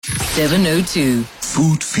702.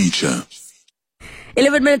 Food feature.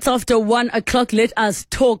 11 minutes after 1 o'clock, let us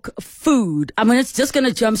talk food. It's just going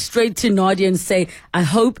to jump straight to Nadia and say, I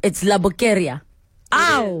hope it's La Boqueria.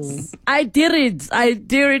 Ow! I did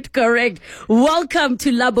it correct. Welcome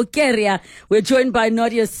to La Boqueria. We're joined by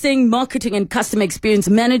Nadia Singh, Marketing and Customer Experience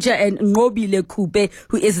Manager, and Ngobile Kube,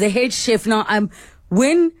 who is the head chef. Now,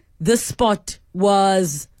 when this spot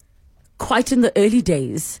was quite in the early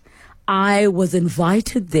days, I was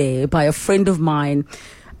invited there by a friend of mine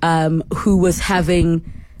who was having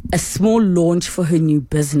a small launch for her new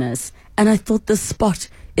business. And I thought this spot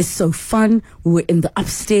is so fun. We were in the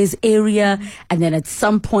upstairs area. And then at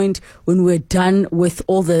some point when we're done with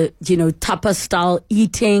all the, tapa style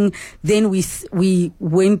eating, then we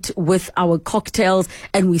went with our cocktails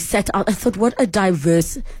and we sat out. I thought, what a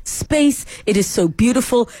diverse space. It is so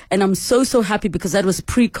beautiful. And I'm so happy because that was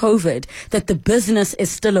pre-COVID, that the business is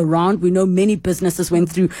still around. We know many businesses went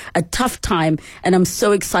through a tough time, and I'm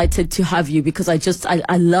so excited to have you because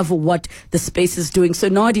I love what the space is doing. So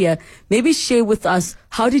Nadia, maybe share with us,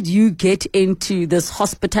 how did you get into this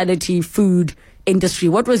hospitality food industry?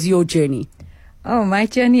 What was your journey? Oh, my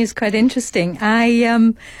journey is quite interesting.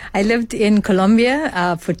 I lived in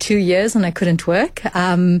Colombia for 2 years and I couldn't work.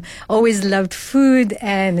 Always loved food,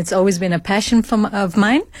 and it's always been a passion of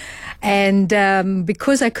mine. And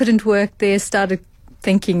because I couldn't work there, started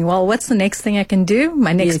thinking, well, what's the next thing I can do?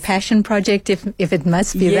 My next passion project, if it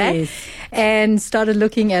must be that. And started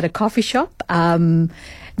looking at a coffee shop.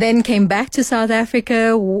 Then came back to South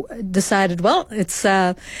Africa, decided, well, it's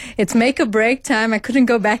make or break time. I couldn't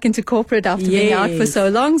go back into corporate after being out for so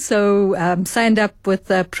long. So, signed up with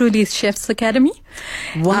Pruli's Chef's Academy.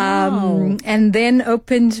 Wow. And then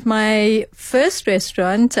opened my first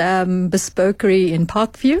restaurant, Boqueria in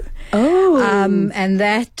Parkview. Oh. And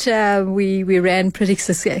that, we ran pretty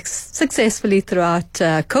successfully throughout,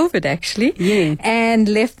 COVID actually. Yeah. And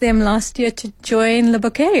left them last year to join La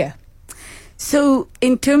Boqueria. So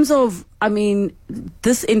in terms of,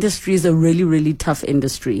 this industry is a really, really tough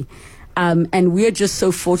industry. And we are just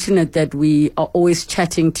so fortunate that we are always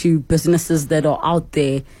chatting to businesses that are out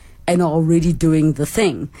there and are already doing the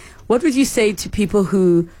thing. What would you say to people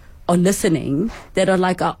who are listening that are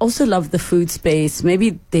like, I also love the food space.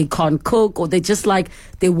 Maybe they can't cook, or they just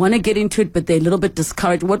they want to get into it, but they're a little bit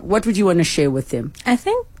discouraged. What would you want to share with them? I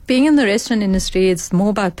think being in the restaurant industry, it's more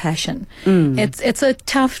about passion. It's a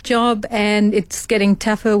tough job, and it's getting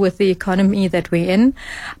tougher with the economy that we're in.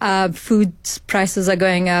 Food prices are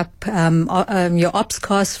going up. Your ops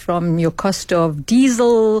costs from your cost of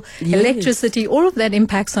diesel, electricity, all of that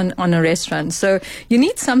impacts on a restaurant. So you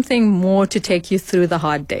need something more to take you through the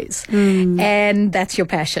hard days. And that's your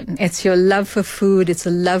passion. It's your love for food. It's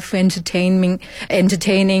a love for entertaining.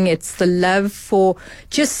 It's the love for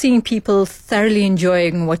just seeing people thoroughly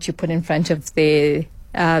enjoying what you put in front of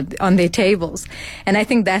on their tables. And I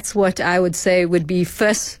think that's what I would say would be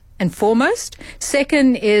first and foremost.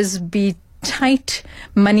 Second is be tight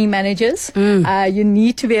money managers. You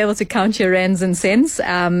need to be able to count your rands and cents,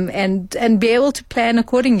 and be able to plan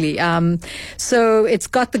accordingly. So it's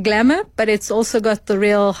got the glamour, but it's also got the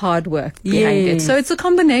real hard work behind it. So it's a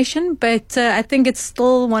combination, but I think it's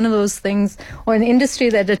still one of those things, or an industry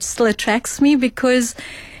that it still attracts me, because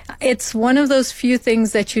it's one of those few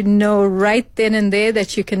things that you know right then and there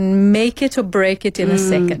that you can make it or break it in a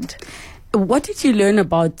second. What did you learn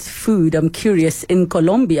about food? I'm curious, in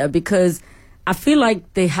Colombia, because I feel like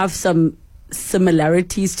they have some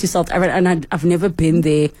similarities to South Africa, and I've never been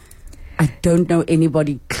there. I don't know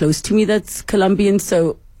anybody close to me that's Colombian,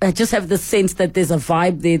 so I just have the sense that there's a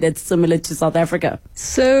vibe there that's similar to South Africa.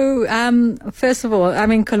 So, first of all,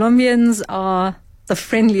 Colombians are the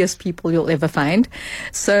friendliest people you'll ever find.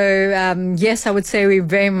 So, yes, I would say we're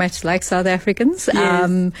very much like South Africans.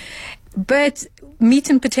 But meat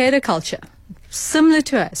and potato culture, similar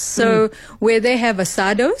to us. So where they have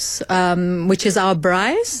asados, which is our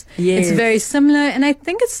braais, it's very similar. And I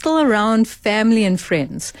think it's still around family and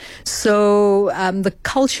friends. So the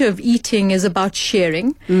culture of eating is about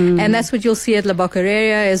sharing. And that's what you'll see at La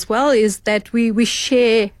Boqueria as well, is that we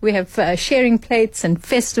share. We have sharing plates and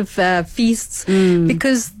festive feasts,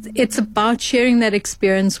 because it's about sharing that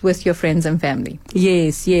experience with your friends and family.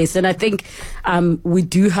 Yes. And I think we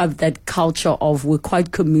do have that culture of, we're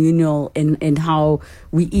quite communal in how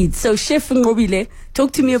we eat. So Chef Ngobile,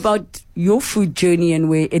 talk to me about your food journey and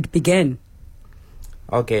where it began.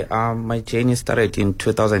 Okay, my journey started in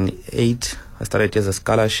 2008. I started as a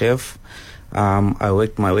scholar chef. I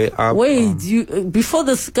worked my way up. Wait, before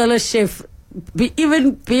the scholar chef,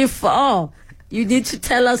 even before, you need to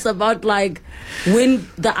tell us about when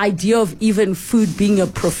the idea of even food being a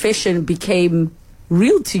profession became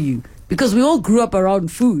real to you? Because we all grew up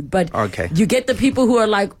around food, but Okay. you get the people who are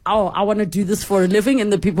like, oh, I want to do this for a living,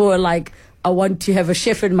 and the people who are like, I want to have a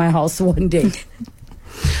chef in my house one day.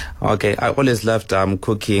 Okay, I always loved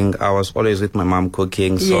cooking. I was always with my mom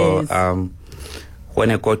cooking. So Yes.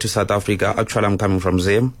 when I go to South Africa, actually I'm coming from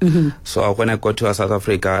Zim. So when I go to South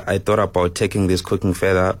Africa, I thought about taking this cooking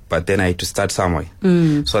further, but then I had to start somewhere.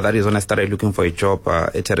 So that is when I started looking for a job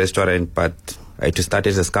at a restaurant, but I had to start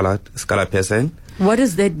as a scholar person. What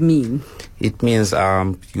does that mean? It means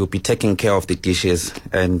you'll be taking care of the dishes,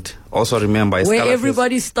 and also remember, a Where scholar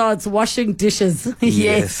everybody starts washing dishes.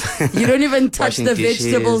 Yes. You don't even touch Washing the dishes.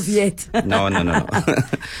 vegetables yet. No.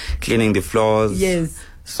 Cleaning the floors. Yes.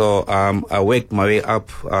 So I worked my way up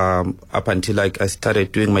until I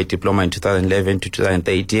started doing my diploma in 2011 to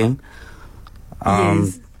 2013.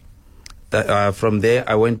 Yes. From there,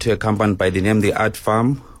 I went to a company by the name The Art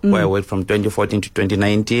Farm, where I worked from 2014 to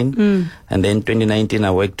 2019. And then 2019,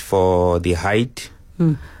 I worked for The Height.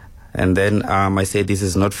 And then I said, this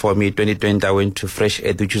is not for me. 2020, I went to Fresh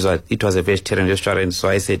Earth, it was a vegetarian restaurant. So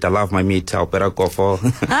I said, I love my meat. I'll better go for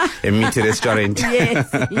a meat restaurant. Yes.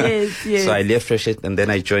 So I left Fresh Earth, and then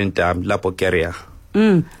I joined Boqueria.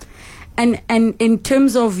 And in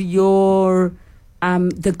terms of your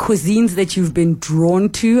the cuisines that you've been drawn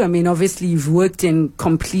to, I mean, obviously you've worked in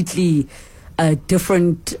completely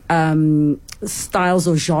different styles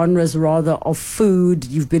or genres, rather, of food.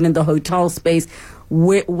 You've been in the hotel space.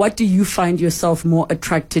 What do you find yourself more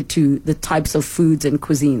attracted to, the types of foods and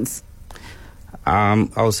cuisines?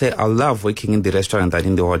 I'll say I love working in the restaurant than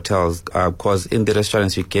in the hotels, because in the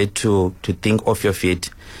restaurants you get to think off your feet,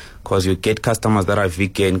 because you get customers that are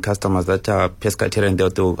vegan, customers that are pescatarian.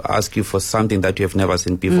 They'll ask you for something that you have never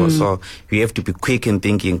seen before. So you have to be quick in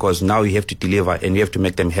thinking, because now you have to deliver and you have to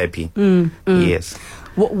make them happy. Yes.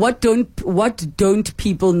 What don't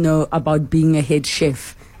people know about being a head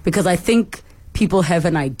chef? Because I think people have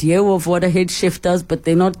an idea of what a head chef does, but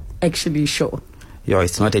they're not actually sure.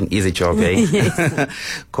 It's not an easy job, eh?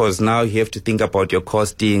 Because now you have to think about your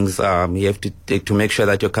costings. You have to make sure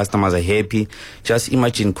that your customers are happy. Just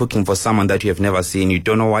imagine cooking for someone that you have never seen. You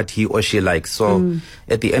don't know what he or she likes. So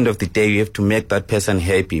at the end of the day, you have to make that person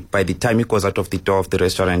happy. By the time he goes out of the door of the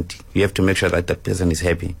restaurant, you have to make sure that that person is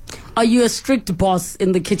happy. Are you a strict boss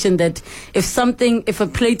in the kitchen that if a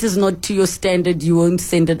plate is not to your standard, you won't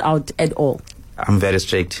send it out at all? I'm very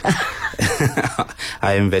strict. I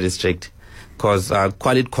am very strict. Because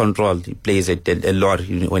quality control plays a lot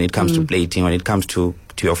when it comes to plating, when it comes to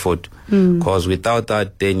your food. Because without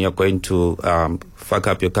that, then you're going to fuck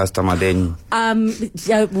up your customer. Then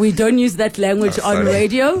we don't use that language on sorry.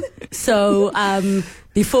 radio. So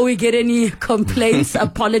before we get any complaints,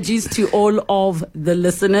 apologies to all of the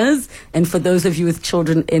listeners. And for those of you with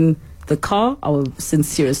children in the car, our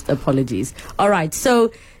sincerest apologies. All right.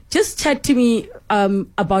 So just chat to me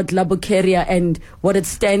about La Boqueria and what it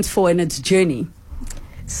stands for in its journey.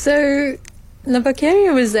 So La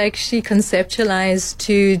Boqueria was actually conceptualized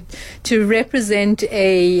to represent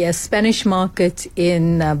a Spanish market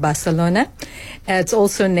in Barcelona. It's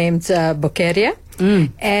also named Boqueria.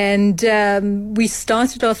 And we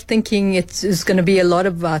started off thinking it was going to be a lot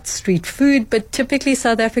about street food, but typically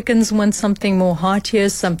South Africans want something more heartier,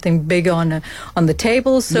 something bigger on the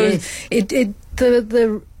table. So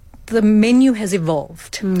yes. The menu has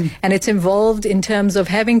evolved, and it's evolved in terms of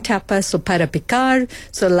having tapas or para picar,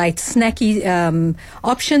 so light snacky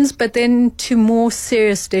options, but then to more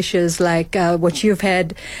serious dishes like what you've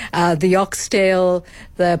had, the oxtail,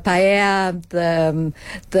 the paella,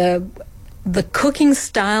 the cooking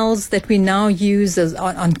styles that we now use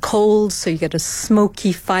on coals, so you get a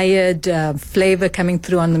smoky fired flavor coming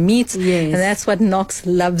through on the meats. Yes. And that's what Knox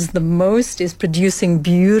loves the most, is producing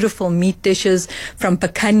beautiful meat dishes from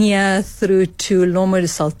picanha through to lomo de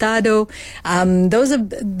saltado. Those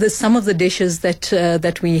are some of the dishes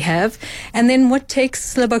that we have. And then what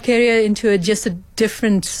takes La Boqueria into just a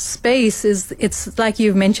different space is, it's like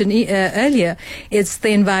you've mentioned earlier, it's the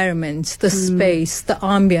environment, the space, the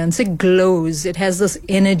ambience. It glows, it has this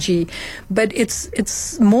energy, but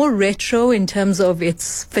it's more retro in terms of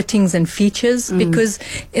its fittings and features, because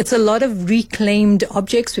it's a lot of reclaimed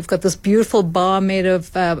objects. We've got this beautiful bar made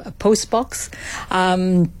of post box,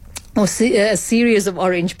 or a series of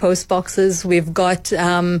orange post boxes. We've got,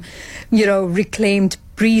 reclaimed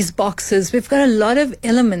breeze boxes. We've got a lot of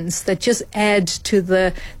elements that just add to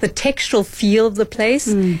the textural feel of the place.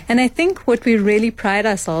 And I think what we really pride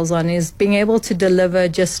ourselves on is being able to deliver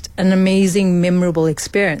just an amazing, memorable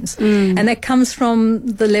experience. And that comes from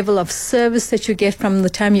the level of service that you get from the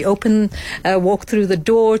time you walk through the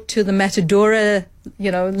door, to the matadora,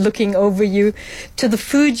 looking over you, to the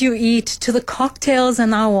food you eat, to the cocktails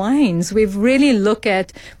and our wines. We've really looked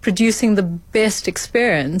at producing the best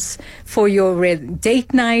experience for your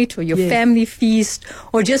date night or your family feast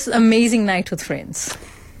or just amazing night with friends.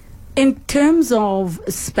 In terms of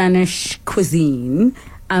Spanish cuisine,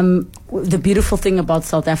 the beautiful thing about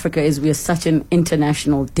South Africa is we are such an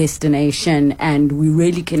international destination, and we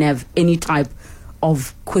really can have any type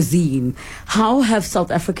of cuisine. How have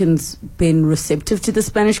South Africans been receptive to the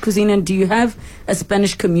Spanish cuisine, and do you have a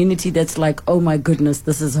Spanish community that's like, oh my goodness,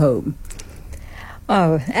 this is home?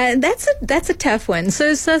 Oh, that's a tough one.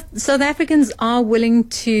 So South Africans are willing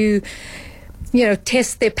to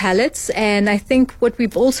test their palates, and I think what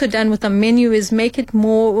we've also done with our menu is make it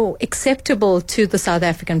more acceptable to the South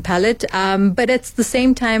African palate, but at the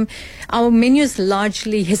same time our menu is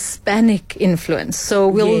largely Hispanic influence, so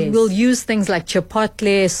we'll use things like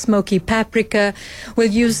chipotle, smoky paprika.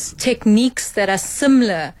 We'll use techniques that are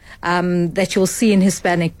similar that you'll see in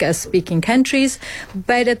Hispanic speaking countries,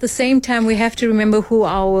 but at the same time we have to remember who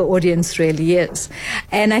our audience really is,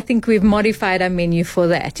 and I think we've modified our menu for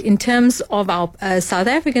that. In terms of our South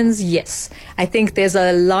Africans, yes, I think there's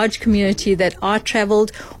a large community that are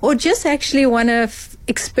traveled or just actually want to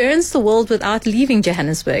experience the world without leaving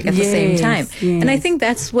Johannesburg at the same time. And I think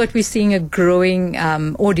that's what we're seeing, a growing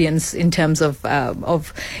audience in terms of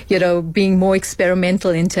being more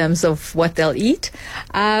experimental in terms of what they'll eat.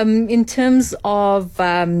 In terms of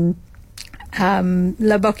La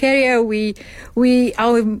Boqueria,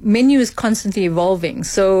 our menu is constantly evolving.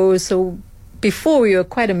 So before we were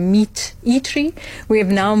quite a meat eatery, we have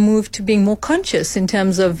now moved to being more conscious in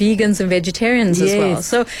terms of vegans and vegetarians as well.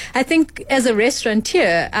 So I think as a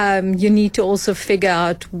restaurateur, you need to also figure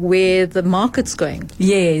out where the market's going.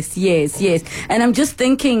 Yes. And I'm just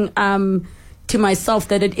thinking to myself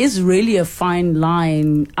that it is really a fine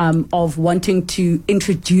line of wanting to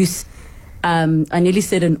introduce, I nearly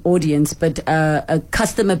said an audience, but a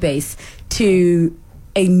customer base to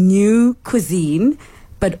a new cuisine,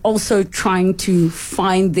 but also trying to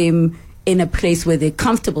find them in a place where they're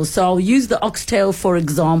comfortable. So I'll use the oxtail, for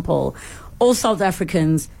example. All South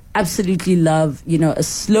Africans absolutely love, a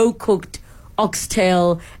slow-cooked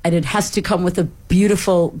oxtail, and it has to come with a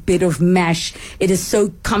beautiful bit of mash. It is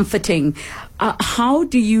so comforting. How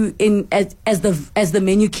do you, as the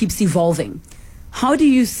menu keeps evolving, how do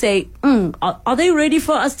you say, are they ready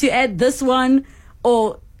for us to add this one?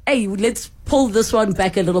 Or, hey, let's pull this one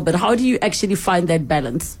back a little bit. How do you actually find that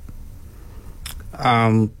balance?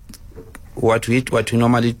 What we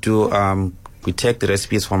normally do, we take the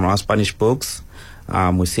recipes from our Spanish books,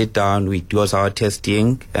 we sit down, we do our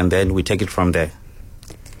testing, and then we take it from there.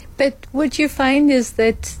 But what you find is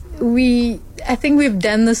that I think we've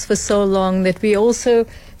done this for so long that we also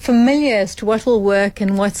familiar as to what will work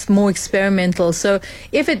and what's more experimental. So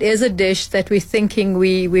if it is a dish that we're thinking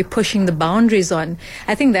we're pushing the boundaries on,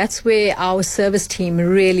 I think that's where our service team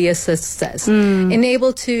really assists us,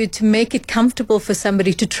 enable to make it comfortable for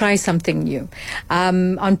somebody to try something new.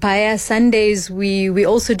 On Paella Sundays, we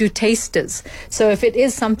also do tasters. So if it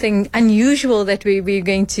is something unusual that we're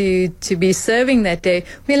going to be serving that day,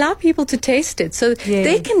 we allow people to taste it so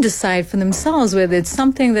they can decide for themselves whether it's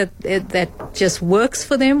something that just works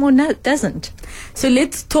for them or not, doesn't. So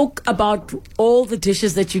let's talk about all the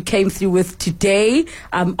dishes that you came through with today.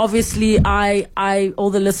 Obviously, all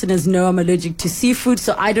the listeners know I'm allergic to seafood,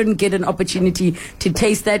 so I didn't get an opportunity to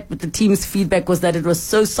taste that, but the team's feedback was that it was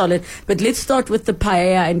so solid. But let's start with the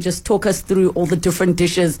paella and just talk us through all the different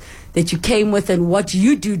dishes that you came with and what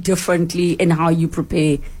you do differently in how you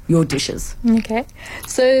prepare your dishes. Okay.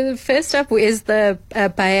 So first up is the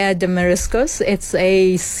paella de mariscos. It's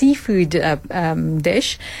a seafood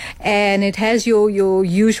dish, and it has your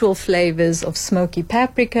usual flavors of smoky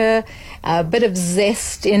paprika, a bit of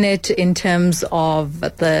zest in it in terms of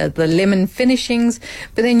the lemon finishings,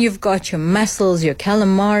 but then you've got your mussels, your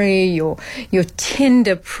calamari, your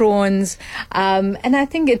tender prawns, and I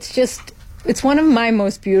think it's just it's one of my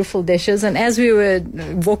most beautiful dishes, and as we were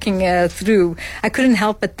walking through, I couldn't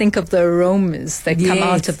help but think of the aromas that come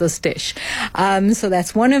out of this dish. So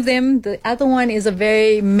that's one of them. The other one is a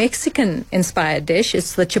very Mexican-inspired dish.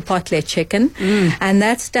 It's the chipotle chicken, and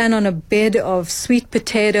that's done on a bed of sweet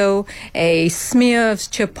potato, a smear of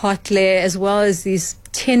chipotle, as well as these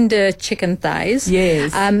tender chicken thighs.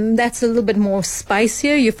 Yes. That's a little bit more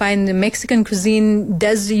spicier. You find the Mexican cuisine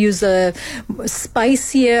does use a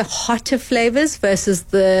spicier, hotter flavors versus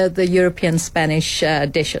the European Spanish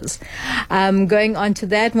dishes. Going on to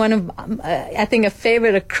that, one of, I think, a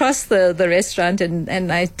favorite across the restaurant,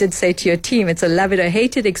 and I did say to your team, it's a love it or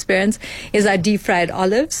hate it experience, is our deep fried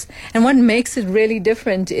olives. And what makes it really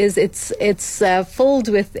different is it's filled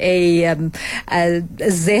with a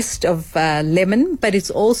zest of lemon, but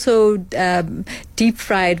it's also deep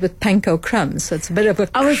fried with panko crumbs, so it's a bit of a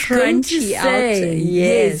crunchy outer.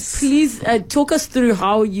 Yes. Please talk us through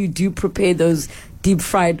how you do prepare those deep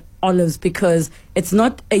fried olives, because it's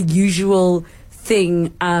not a usual thing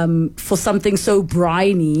for something so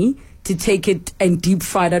briny to take it and deep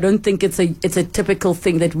fried. I don't think it's a typical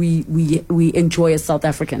thing that we enjoy as South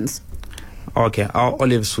Africans. Okay, our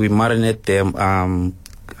olives, we marinate them.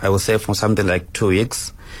 I would say for something like 2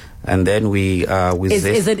 weeks. And then we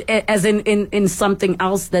is it as in something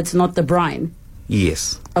else that's not the brine?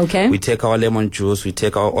 Yes. Okay. We take our lemon juice, we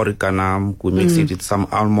take our oregano, we mix it with some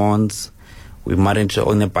almonds, we marinate it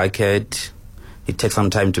on a bucket. It takes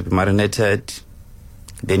some time to be marinated.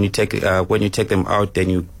 Then you take when you take them out,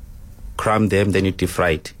 then you crumb them, then you deep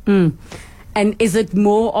fry it. And is it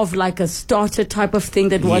more of like a starter type of thing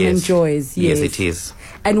that one enjoys? Yes, it is.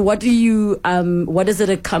 And what is it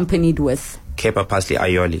accompanied with? Pepper parsley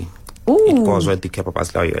aioli. Ooh. It goes with the pepper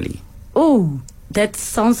parsley aioli. Oh, that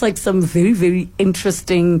sounds like some very, very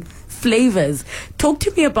interesting flavors. Talk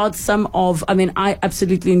to me about some of, I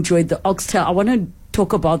absolutely enjoyed the oxtail. I want to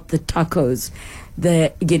talk about the tacos.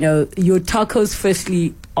 Your tacos,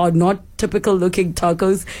 firstly, are not typical looking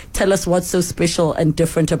tacos. Tell us what's so special and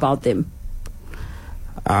different about them.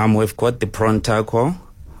 We've got the prawn taco.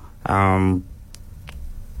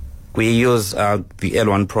 We use the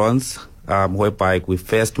L1 prawns, whereby we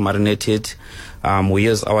first marinate it. We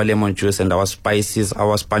use our lemon juice and our spices,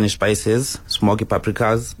 our Spanish spices, smoky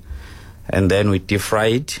paprikas, and then we deep fry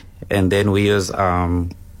it. And then we use our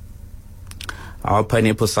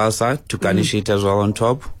pineapple salsa to garnish it as well on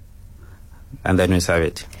top. And then we serve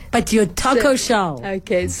it. But your taco shell.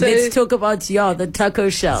 Okay, so let's talk about the taco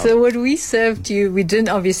shell. So what we served you, we didn't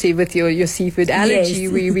obviously with your seafood allergy.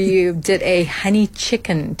 Yes. we did a honey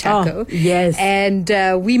chicken taco. Oh, yes. And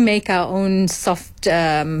we make our own soft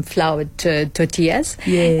floured tortillas.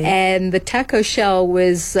 Yes. And the taco shell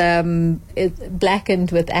was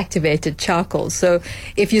blackened with activated charcoal. So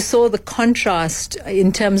if you saw the contrast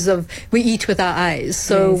in terms of, we eat with our eyes.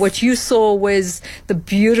 So what you saw was the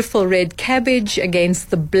beautiful red cabbage against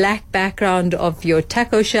the black background of your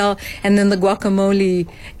taco shell, and then the guacamole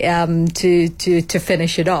to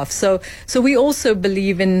finish it off. So we also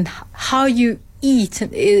believe in how you eat.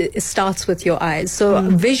 It starts with your eyes. So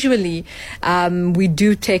visually, we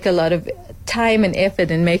do take a lot of time and effort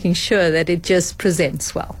in making sure that it just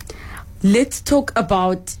presents well. Let's talk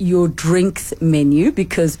about your drinks menu,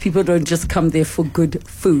 because people don't just come there for good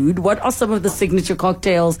food. What are some of the signature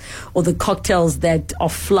cocktails or the cocktails that are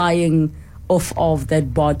flying off of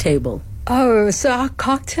that bar table? Oh, so our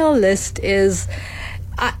cocktail list is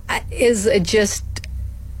just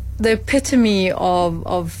the epitome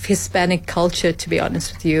of Hispanic culture, to be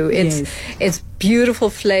honest with you. It's beautiful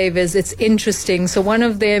flavors. It's interesting. So one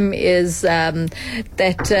of them is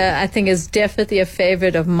that I think is definitely a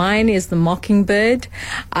favorite of mine is the Mockingbird.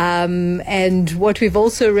 And what we've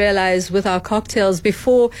also realized with our cocktails,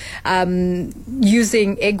 before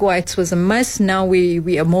using egg whites was a must. Now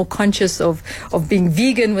we are more conscious of being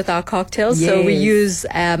vegan with our cocktails. Yes. So we use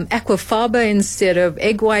aquafaba instead of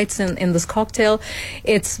egg whites in this cocktail.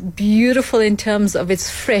 It's beautiful in terms of it's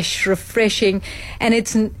fresh, refreshing, and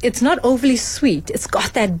it's not overly sweet. It's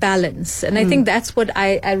got that balance, and I think that's what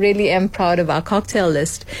I really am proud of our cocktail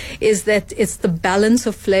list, is that it's the balance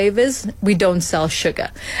of flavors. We don't sell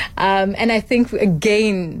sugar, and I think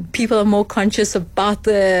again people are more conscious about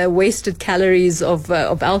the wasted calories of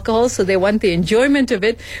alcohol, so they want the enjoyment of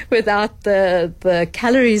it without the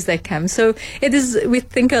calories that come. So we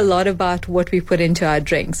think a lot about what we put into our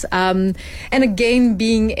drinks, and again,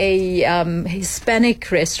 being a Hispanic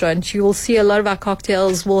restaurant, you will see a lot of our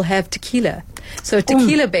cocktails will have tequila. So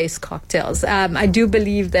tequila-based cocktails. I do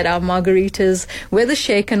believe that our margaritas, whether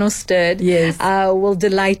shaken or stirred, will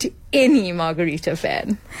delight any margarita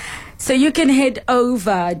fan. So you can head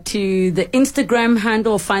over to the Instagram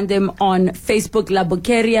handle, find them on Facebook, La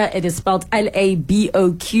Boqueria. It is spelled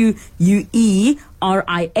LABOQUERIA,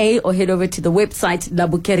 or head over to the website,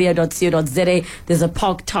 laboqueria.co.za. There's a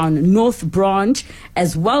Parktown North branch,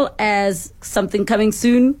 as well as something coming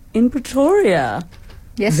soon in Pretoria.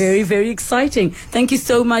 Yes. Very, very exciting. Thank you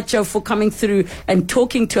so much for coming through and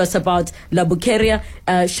talking to us about La Boqueria.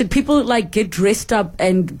 Should people get dressed up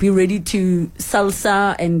and be ready to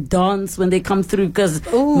salsa and dance when they come through? Because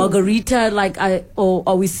margarita, or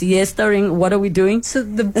are we siestaing? What are we doing? So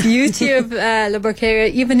the beauty of La Boqueria,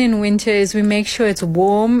 even in winter, is we make sure it's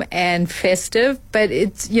warm and festive, but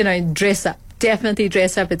it's, dress up. Definitely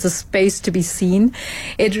dress up. It's a space to be seen.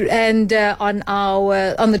 On the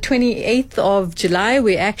 28th of July,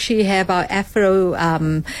 we actually have our Afro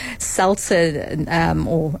salsa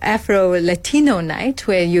or Afro Latino night,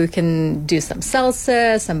 where you can do some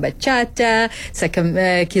salsa, some bachata, some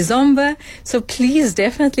kizomba. So please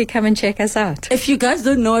definitely come and check us out. If you guys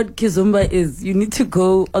don't know what kizomba is, you need to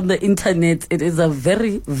go on the internet. It is a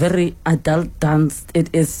very, very adult dance.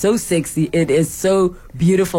 It is so sexy. It is so beautiful.